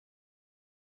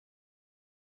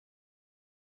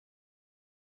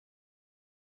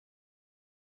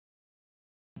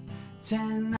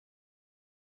10,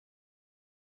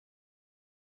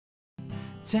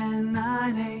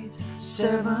 9, 8,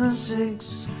 7,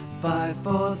 6, 5,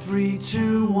 4, 3,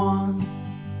 2, 1.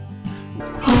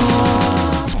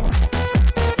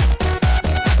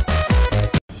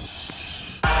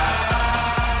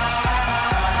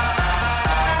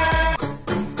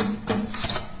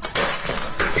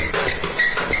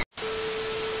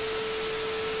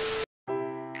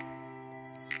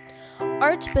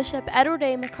 Archbishop Edward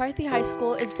A. McCarthy High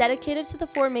School is dedicated to the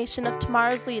formation of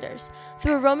tomorrow's leaders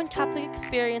through a Roman Catholic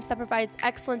experience that provides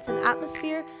excellence in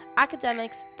atmosphere,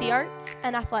 academics, the arts,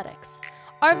 and athletics.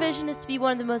 Our vision is to be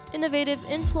one of the most innovative,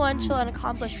 influential, and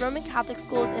accomplished Roman Catholic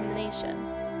schools in the nation.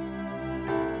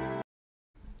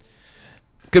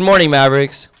 Good morning,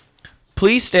 Mavericks.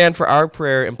 Please stand for our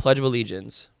prayer and Pledge of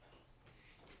Allegiance.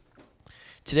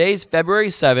 Today is February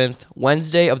 7th,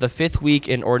 Wednesday of the 5th week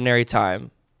in Ordinary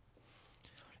Time.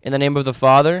 In the name of the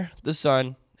Father, the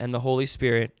Son, and the Holy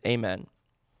Spirit, amen.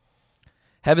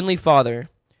 Heavenly Father,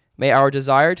 may our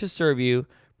desire to serve you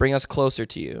bring us closer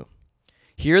to you.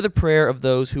 Hear the prayer of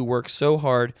those who work so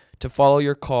hard to follow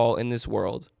your call in this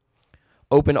world.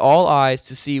 Open all eyes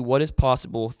to see what is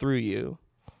possible through you.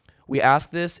 We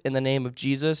ask this in the name of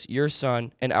Jesus, your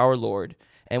Son, and our Lord,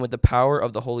 and with the power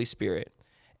of the Holy Spirit.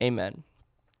 Amen.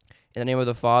 In the name of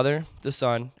the Father, the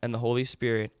Son, and the Holy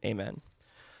Spirit, amen.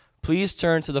 Please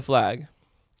turn to the flag.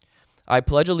 I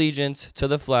pledge allegiance to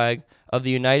the flag of the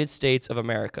United States of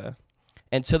America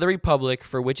and to the republic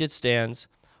for which it stands,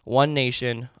 one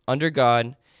nation, under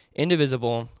God,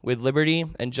 indivisible, with liberty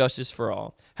and justice for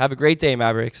all. Have a great day,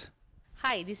 Mavericks.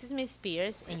 Hi, this is Miss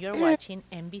Spears, and you're watching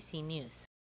NBC News.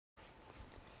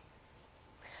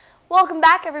 Welcome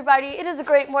back, everybody. It is a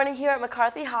great morning here at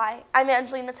McCarthy High. I'm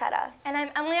Angelina Teta. And I'm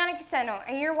Emiliana Quiseno,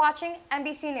 and you're watching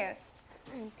NBC News.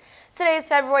 Today is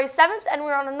February 7th, and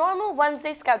we're on a normal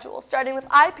Wednesday schedule, starting with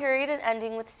I period and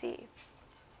ending with C.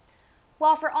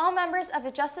 Well, for all members of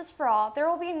the Justice for All, there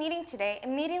will be a meeting today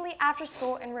immediately after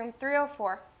school in room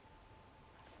 304.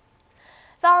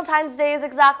 Valentine's Day is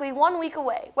exactly 1 week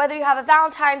away. Whether you have a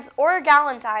Valentine's or a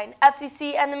Galentine,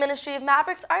 FCC and the Ministry of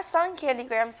Mavericks are selling candy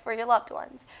grams for your loved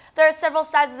ones. There are several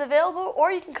sizes available,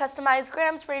 or you can customize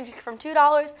grams ranging from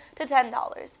 $2 to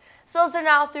 $10. Sales are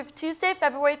now through Tuesday,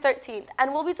 February 13th,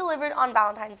 and will be delivered on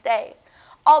Valentine's Day.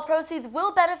 All proceeds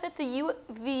will benefit the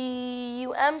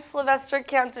UM Sylvester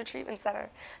Cancer Treatment Center.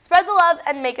 Spread the love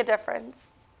and make a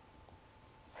difference.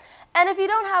 And if you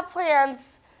don't have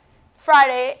plans,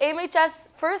 Friday,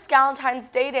 AMHS First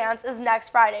Galentine's Day Dance is next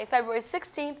Friday, February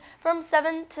 16th from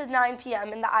 7 to 9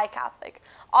 p.m. in the iCatholic.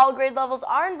 All grade levels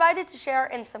are invited to share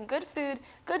in some good food,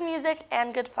 good music,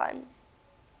 and good fun.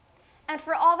 And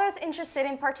for all those interested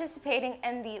in participating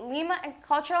in the Lima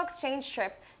Cultural Exchange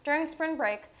trip during spring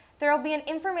break, there will be an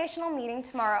informational meeting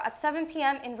tomorrow at 7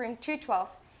 p.m. in room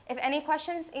 212. If any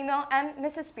questions, email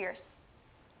Mrs. Spears.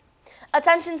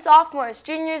 Attention sophomores,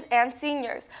 juniors, and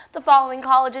seniors. The following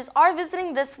colleges are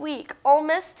visiting this week: Ole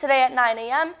Miss today at 9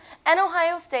 a.m. and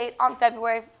Ohio State on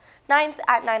February 9th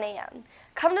at 9 a.m.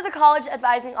 Come to the college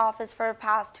advising office for a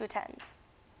pass to attend.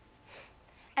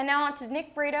 And now on to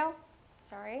Nick Brito.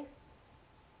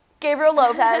 Gabriel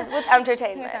Lopez with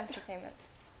entertainment.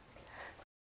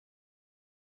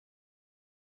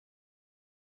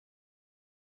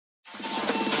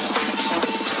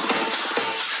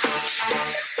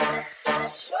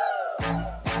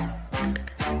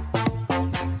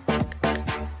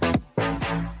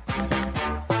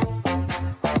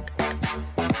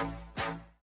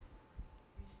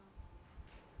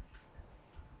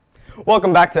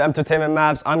 Welcome back to Entertainment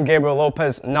Mavs. I'm Gabriel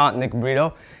Lopez, not Nick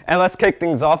Brito. And let's kick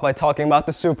things off by talking about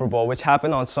the Super Bowl, which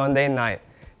happened on Sunday night.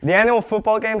 The annual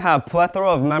football game had a plethora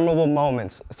of memorable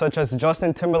moments, such as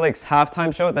Justin Timberlake's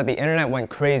halftime show that the internet went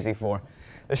crazy for.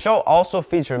 The show also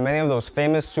featured many of those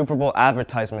famous Super Bowl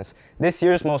advertisements, this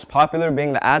year's most popular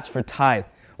being the ads for Tide,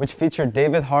 which featured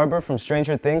David Harbour from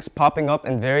Stranger Things popping up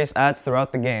in various ads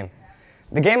throughout the game.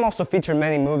 The game also featured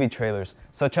many movie trailers,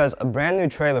 such as a brand new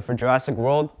trailer for Jurassic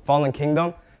World, Fallen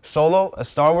Kingdom, Solo, A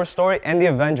Star Wars Story, and The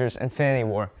Avengers: Infinity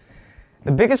War.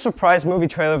 The biggest surprise movie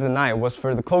trailer of the night was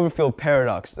for The Cloverfield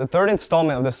Paradox, the third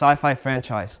installment of the sci-fi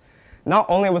franchise. Not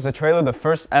only was the trailer the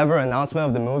first ever announcement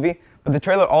of the movie, but the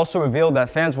trailer also revealed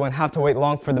that fans wouldn't have to wait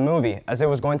long for the movie, as it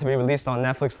was going to be released on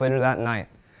Netflix later that night.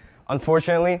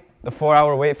 Unfortunately, the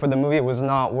 4-hour wait for the movie was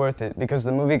not worth it, because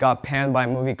the movie got panned by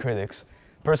movie critics.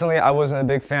 Personally, I wasn't a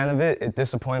big fan of it. It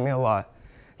disappointed me a lot.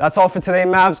 That's all for today,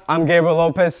 Mavs. I'm Gabriel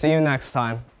Lopez. See you next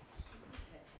time.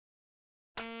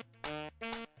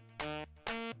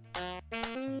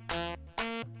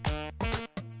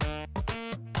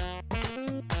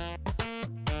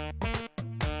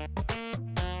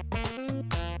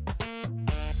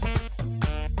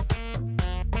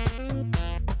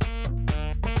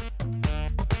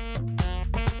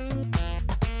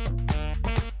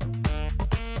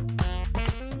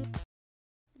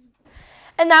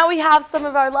 And now we have some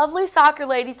of our lovely soccer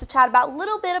ladies to chat about a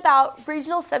little bit about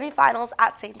regional semifinals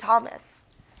at St. Thomas.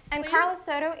 And Carla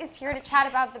Soto is here to chat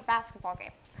about the basketball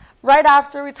game. Right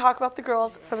after we talk about the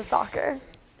girls for the soccer.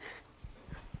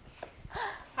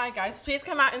 Hi guys, please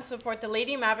come out and support the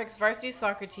Lady Mavericks varsity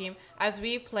soccer team as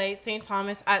we play St.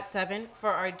 Thomas at 7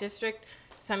 for our district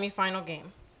semifinal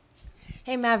game.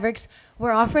 Hey Mavericks,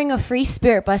 we're offering a free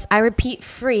spirit bus. I repeat,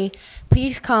 free.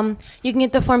 Please come. You can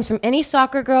get the forms from any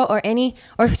soccer girl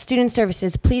or student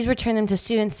services. Please return them to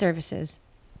student services.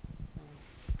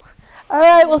 All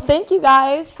right, well, thank you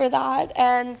guys for that.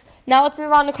 And now let's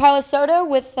move on to Carla Soto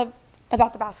with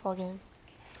about the basketball game.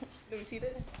 Let me see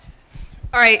this.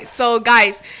 All right, so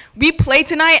guys, we play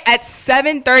tonight at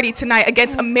 7:30 tonight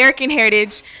against American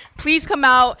Heritage. Please come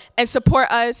out and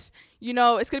support us. You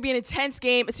know, it's gonna be an intense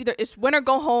game. It's win or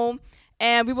go home,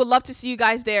 and we would love to see you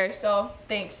guys there. So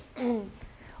thanks.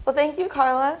 Well, thank you,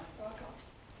 Carla.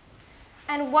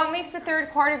 And what makes the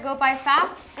third quarter go by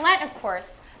fast? Lent, of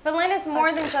course. But Lent is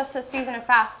more than just a season of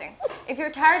fasting. If you're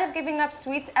tired of giving up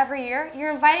sweets every year,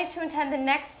 you're invited to attend the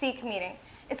next Seek meeting.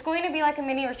 It's going to be like a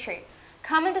mini retreat.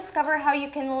 Come and discover how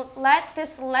you can let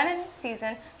this Lenten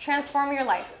season transform your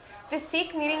life. This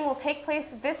Seek meeting will take place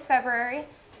this February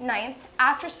 9th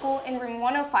after school in room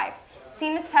 105.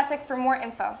 See Ms. Pesic for more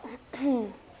info.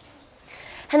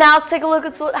 And now let's take a look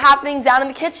at what's happening down in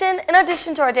the kitchen. In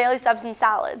addition to our daily subs and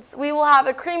salads, we will have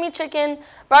a creamy chicken,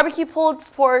 barbecue pulled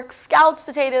pork, scalloped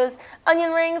potatoes,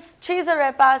 onion rings, cheese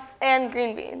arepas, and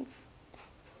green beans.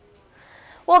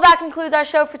 Well, that concludes our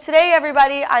show for today,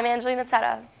 everybody. I'm Angelina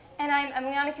Teta. And I'm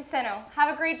Emiliana Quiseno.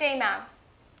 Have a great day, Mavs.